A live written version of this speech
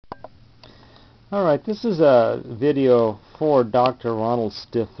Alright, this is a video for Dr. Ronald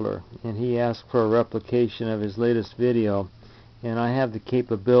Stiffler, and he asked for a replication of his latest video, and I have the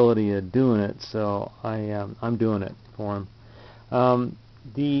capability of doing it, so I'm doing it for him.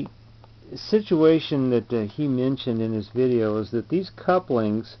 The situation that he mentioned in his video is that these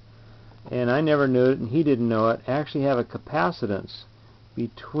couplings, and I never knew it and he didn't know it, actually have a capacitance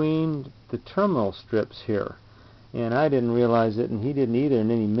between the terminal strips here. And I didn't realize it, and he didn't either, and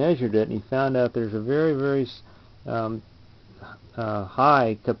then he measured it, and he found out there's a very, very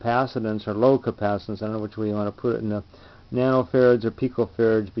high capacitance, or low capacitance, I don't know which way you want to put it, in the nanofarads or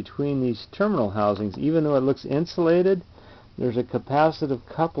picofarads between these terminal housings. Even though it looks insulated, there's a capacitive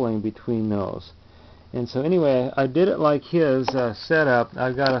coupling between those. And so anyway, I did it like his setup.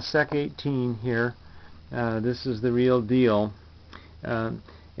 I've got a Sec 18 here. This is the real deal.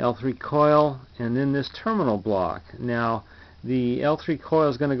 L3 coil, and then this terminal block. Now the L3 coil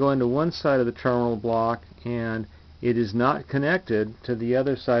is going to go into one side of the terminal block, and it is not connected to the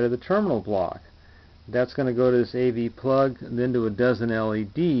other side of the terminal block. That's going to go to this AV plug, then to a dozen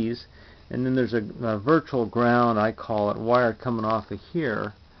LEDs, and then there's a virtual ground, I call it, wire coming off of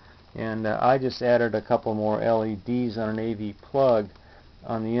here, and I just added a couple more LEDs on an AV plug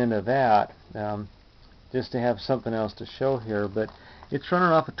on the end of that, just to have something else to show here. But it's running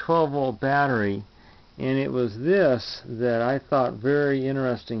off a 12-volt battery, and it was this that I thought very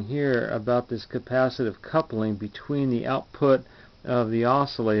interesting here about this capacitive coupling between the output of the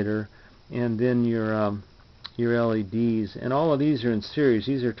oscillator and then your LEDs. And all of these are in series.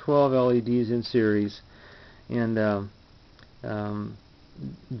 These are 12 LEDs in series, and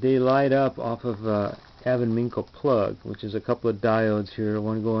they light up off of a Avon-Minkel plug, which is a couple of diodes here,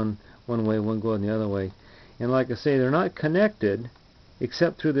 one going one way, one going the other way. And like I say, they're not connected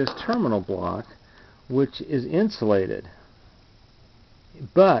except through this terminal block, which is insulated.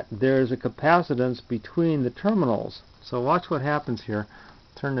 But there's a capacitance between the terminals. So watch what happens here.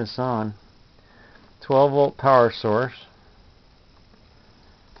 Turn this on. 12-volt power source.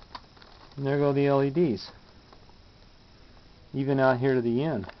 And there go the LEDs. Even out here to the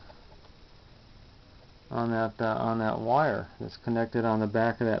end. On that wire that's connected on the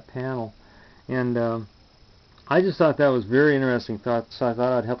back of that panel. And I just thought that was very interesting, so I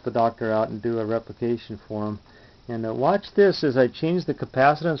thought I'd help the doctor out and do a replication for him. And watch this as I change the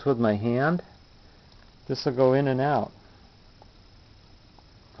capacitance with my hand. This will go in and out.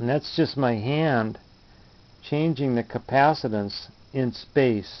 And that's just my hand changing the capacitance in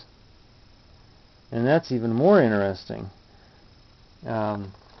space. And that's even more interesting.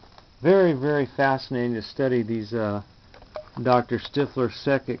 Very, very fascinating to study these Dr. Stiffler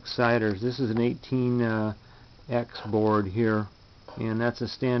Sec exciters. This is an 18X board here, and that's a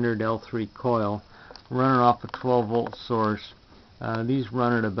standard L3 coil running off a 12-volt source. These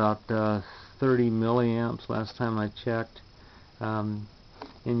run at about 30 milliamps last time I checked, and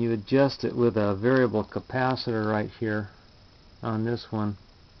you adjust it with a variable capacitor right here on this one.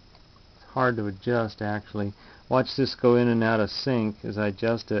 It's hard to adjust, actually. Watch this go in and out of sync as I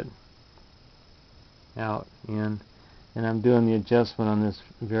adjust it. Out, in, and I'm doing the adjustment on this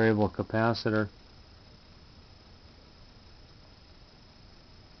variable capacitor.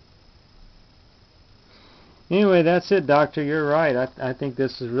 Anyway, that's it, Doctor. You're right. I think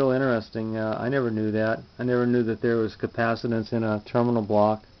this is real interesting. I never knew that. I never knew that there was capacitance in a terminal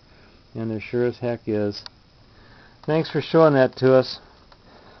block, and there sure as heck is. Thanks for showing that to us.